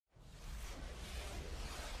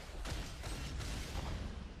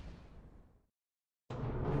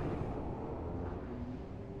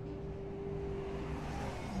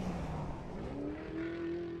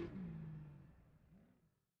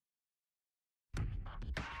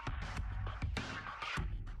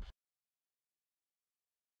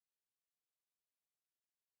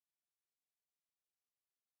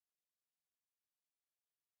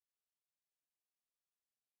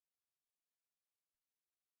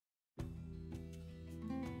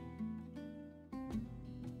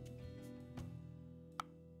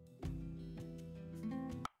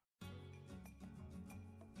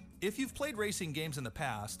If you've played racing games in the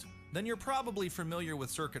past, then you're probably familiar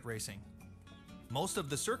with circuit racing. Most of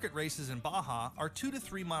the circuit races in Baja are 2 to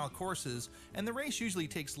 3 mile courses, and the race usually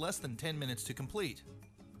takes less than 10 minutes to complete.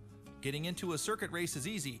 Getting into a circuit race is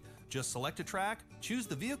easy. Just select a track, choose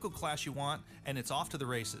the vehicle class you want, and it's off to the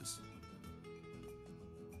races.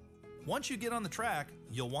 Once you get on the track,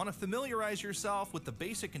 you'll want to familiarize yourself with the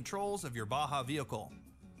basic controls of your Baja vehicle.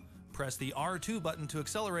 Press the R2 button to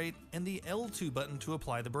accelerate and the L2 button to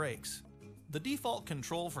apply the brakes. The default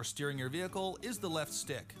control for steering your vehicle is the left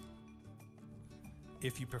stick.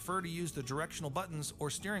 If you prefer to use the directional buttons or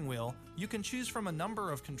steering wheel, you can choose from a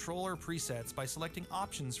number of controller presets by selecting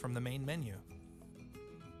options from the main menu.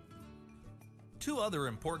 Two other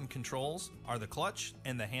important controls are the clutch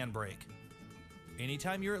and the handbrake.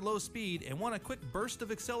 Anytime you're at low speed and want a quick burst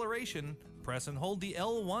of acceleration, press and hold the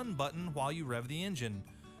L1 button while you rev the engine.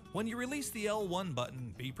 When you release the L1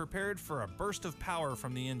 button, be prepared for a burst of power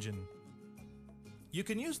from the engine. You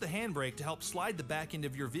can use the handbrake to help slide the back end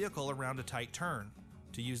of your vehicle around a tight turn.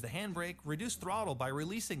 To use the handbrake, reduce throttle by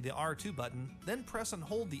releasing the R2 button, then press and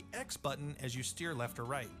hold the X button as you steer left or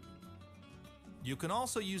right. You can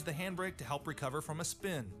also use the handbrake to help recover from a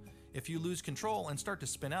spin. If you lose control and start to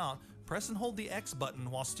spin out, press and hold the X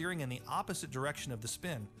button while steering in the opposite direction of the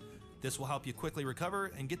spin. This will help you quickly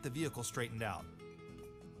recover and get the vehicle straightened out.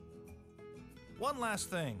 One last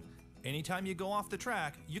thing. Anytime you go off the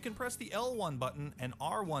track, you can press the L1 button and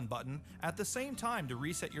R1 button at the same time to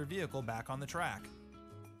reset your vehicle back on the track.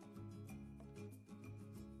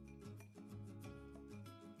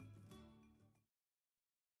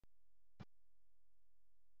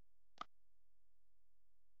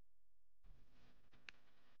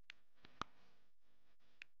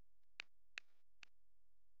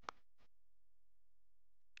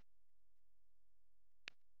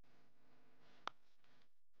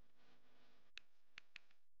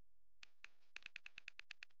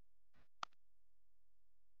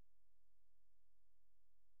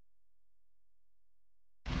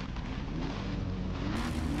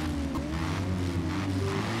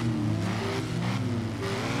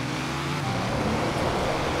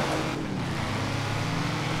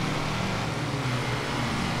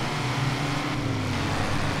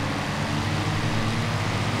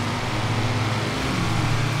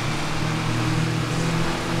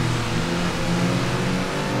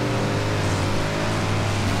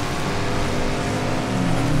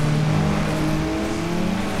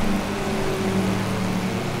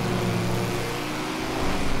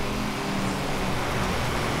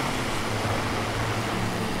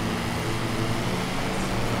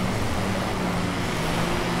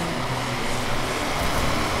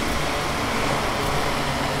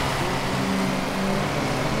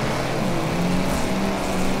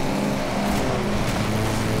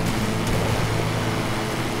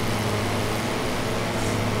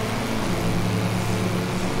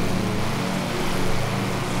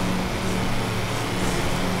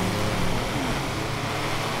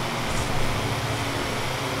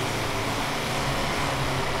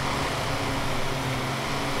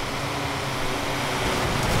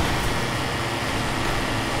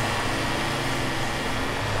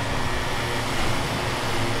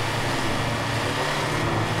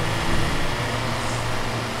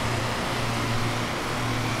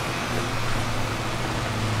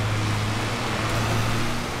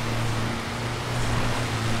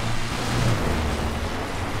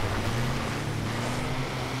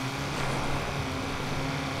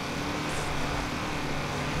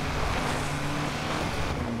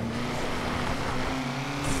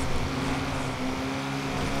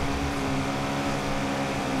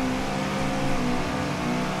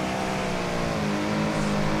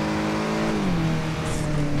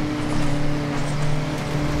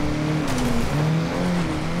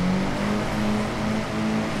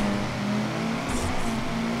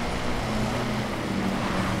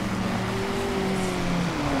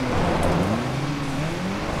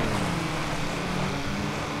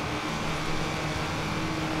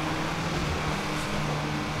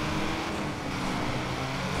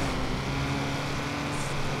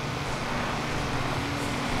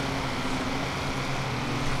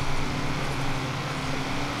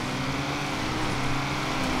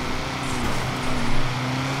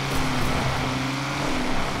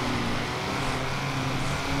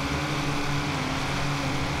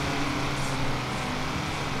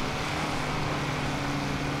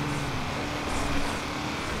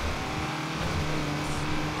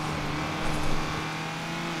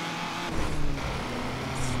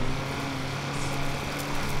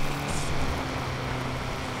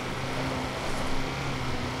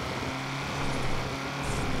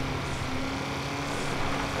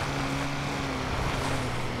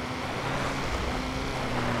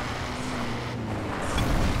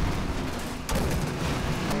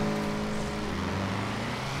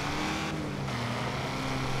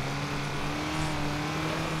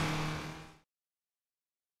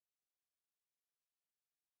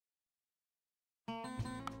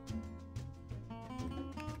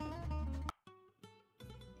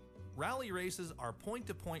 Rally races are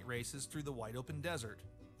point-to-point races through the wide open desert.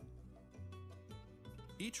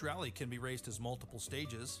 Each rally can be raced as multiple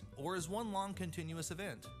stages or as one long continuous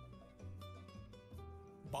event.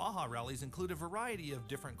 Baja rallies include a variety of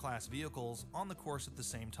different class vehicles on the course at the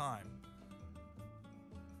same time.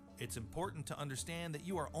 It's important to understand that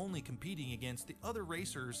you are only competing against the other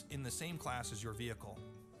racers in the same class as your vehicle.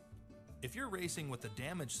 If you're racing with the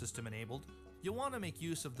damage system enabled, you'll want to make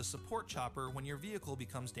use of the support chopper when your vehicle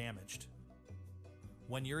becomes damaged.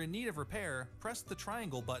 When you're in need of repair, press the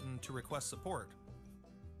triangle button to request support.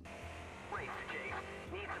 Race to Chase.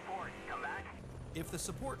 Need support. Come back. If the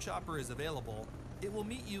support chopper is available, it will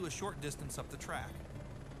meet you a short distance up the track.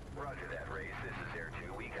 Roger that, Race. This is Air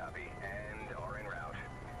 2. We copy. And are en route.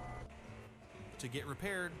 To get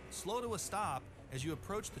repaired, slow to a stop as you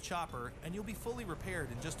approach the chopper and you'll be fully repaired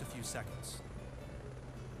in just a few seconds.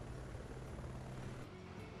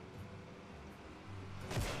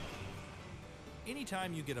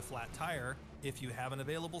 Anytime you get a flat tire, if you have an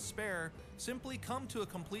available spare, simply come to a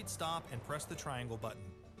complete stop and press the triangle button.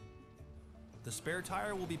 The spare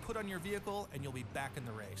tire will be put on your vehicle and you'll be back in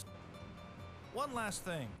the race. One last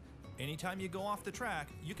thing, anytime you go off the track,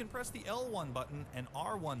 you can press the L1 button and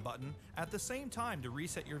R1 button at the same time to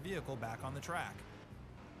reset your vehicle back on the track.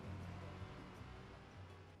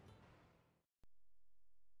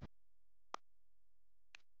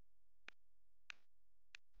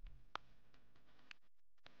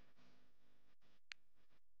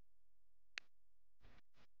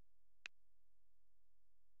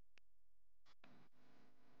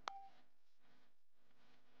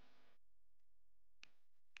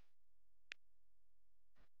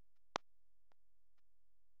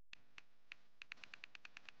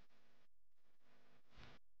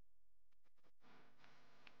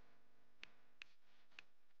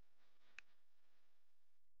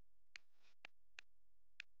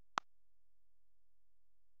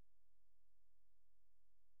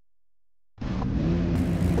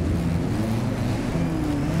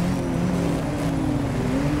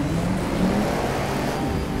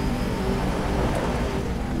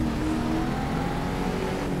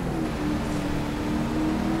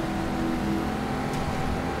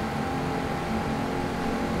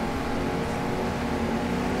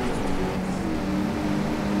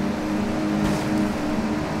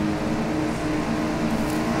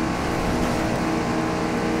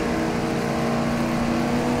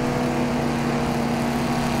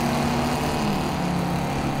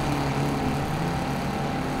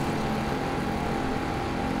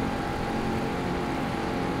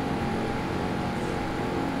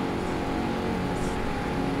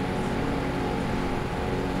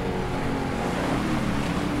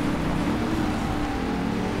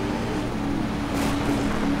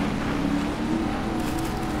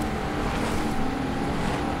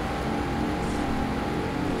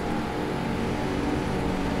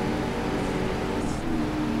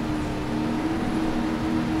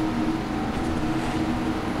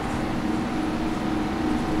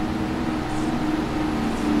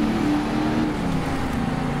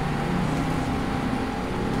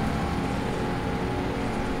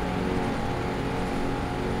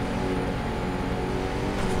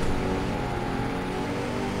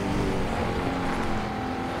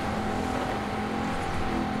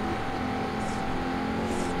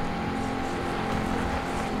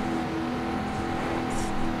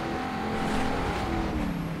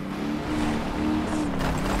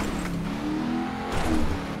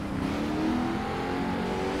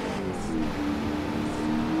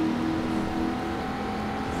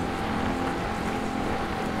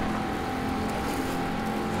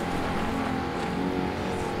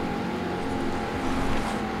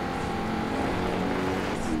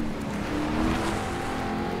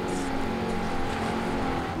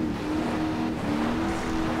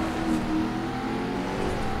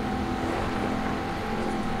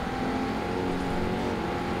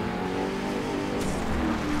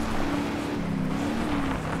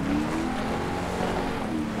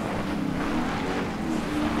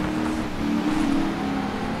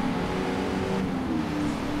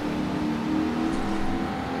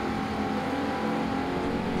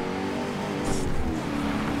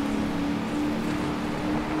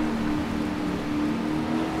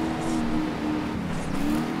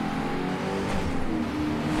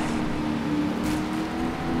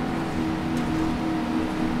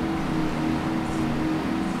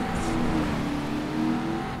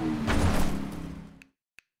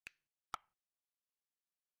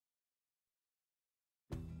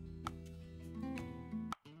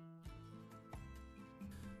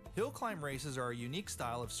 Hill climb races are a unique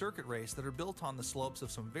style of circuit race that are built on the slopes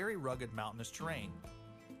of some very rugged mountainous terrain.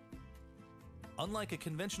 Unlike a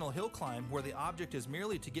conventional hill climb where the object is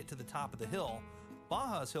merely to get to the top of the hill,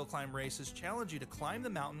 Baja's hill climb races challenge you to climb the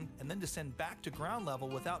mountain and then descend back to ground level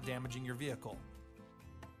without damaging your vehicle.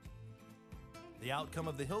 The outcome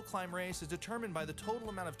of the hill climb race is determined by the total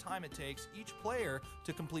amount of time it takes each player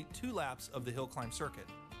to complete 2 laps of the hill climb circuit.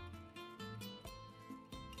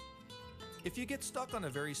 If you get stuck on a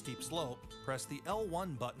very steep slope, press the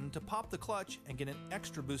L1 button to pop the clutch and get an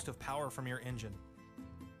extra boost of power from your engine.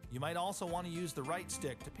 You might also want to use the right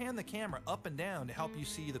stick to pan the camera up and down to help you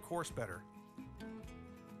see the course better.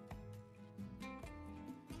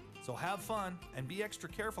 So have fun and be extra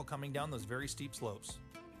careful coming down those very steep slopes.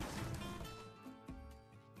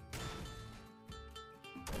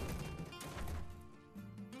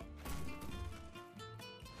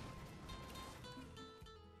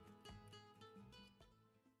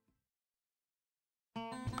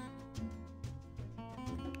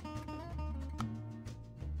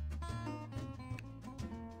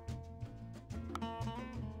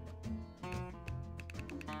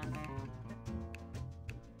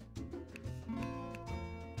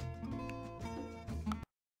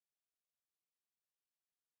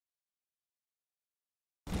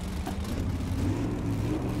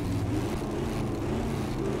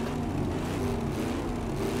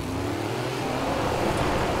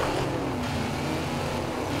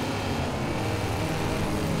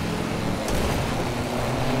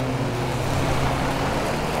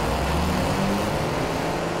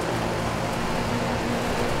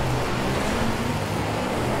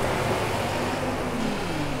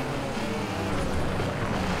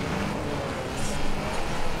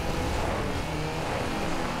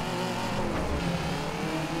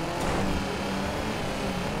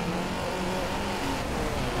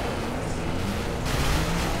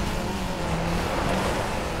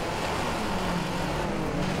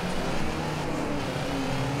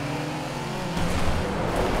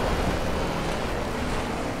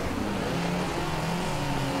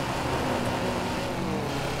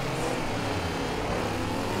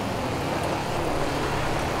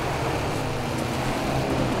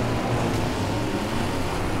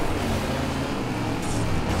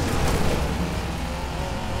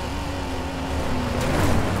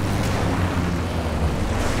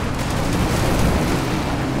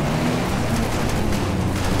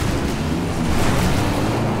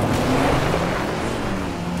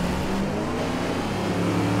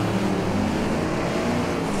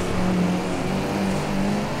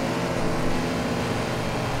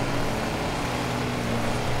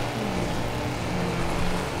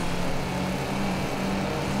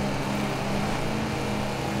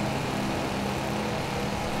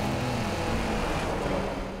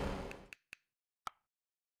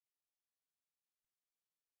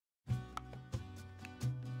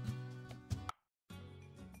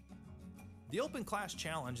 The Open Class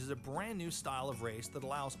Challenge is a brand new style of race that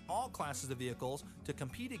allows all classes of vehicles to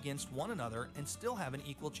compete against one another and still have an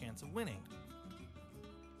equal chance of winning.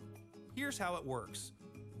 Here's how it works.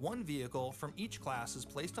 One vehicle from each class is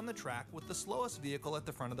placed on the track with the slowest vehicle at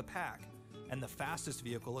the front of the pack and the fastest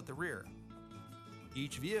vehicle at the rear.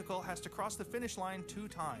 Each vehicle has to cross the finish line 2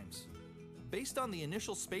 times. Based on the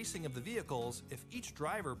initial spacing of the vehicles, if each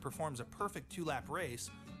driver performs a perfect 2-lap race,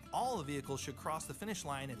 all the vehicles should cross the finish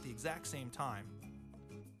line at the exact same time.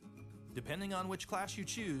 Depending on which class you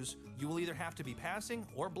choose, you will either have to be passing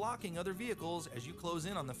or blocking other vehicles as you close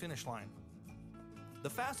in on the finish line. The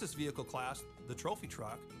fastest vehicle class, the trophy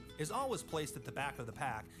truck, is always placed at the back of the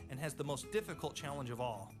pack and has the most difficult challenge of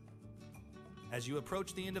all. As you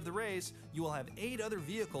approach the end of the race, you will have 8 other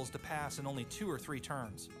vehicles to pass in only 2 or 3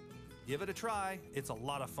 turns. Give it a try, it's a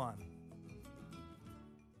lot of fun.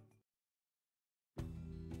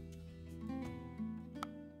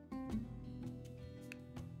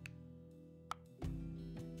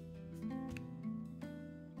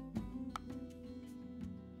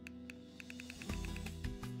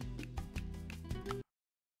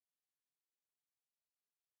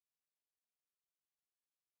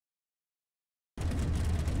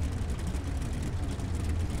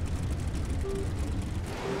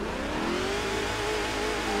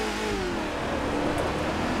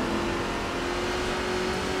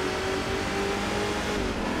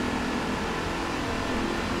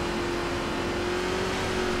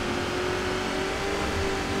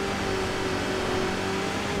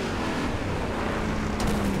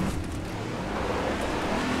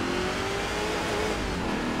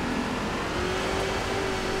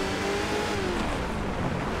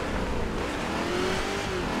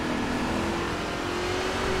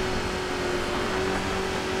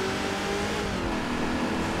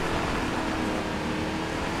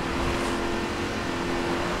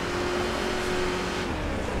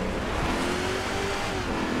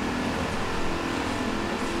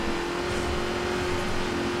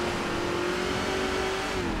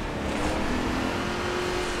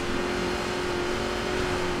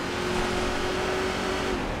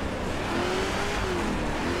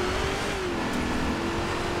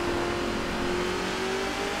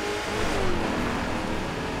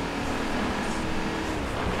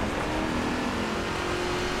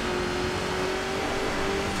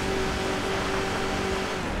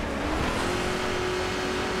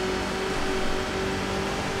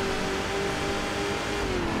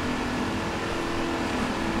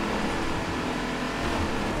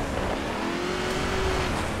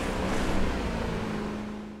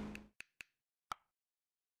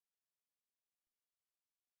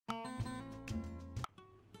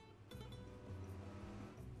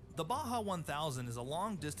 The Baja 1000 is a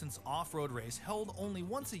long-distance off-road race held only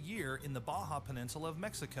once a year in the Baja Peninsula of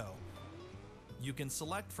Mexico. You can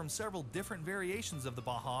select from several different variations of the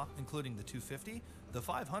Baja, including the 250, the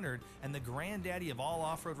 500, and the granddaddy of all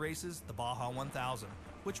off-road races, the Baja 1000,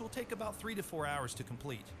 which will take about 3 to 4 hours to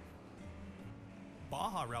complete.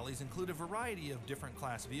 Baja rallies include a variety of different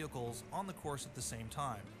class vehicles on the course at the same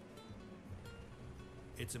time.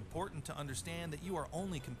 It's important to understand that you are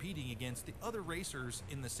only competing against the other racers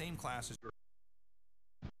in the same class as yours.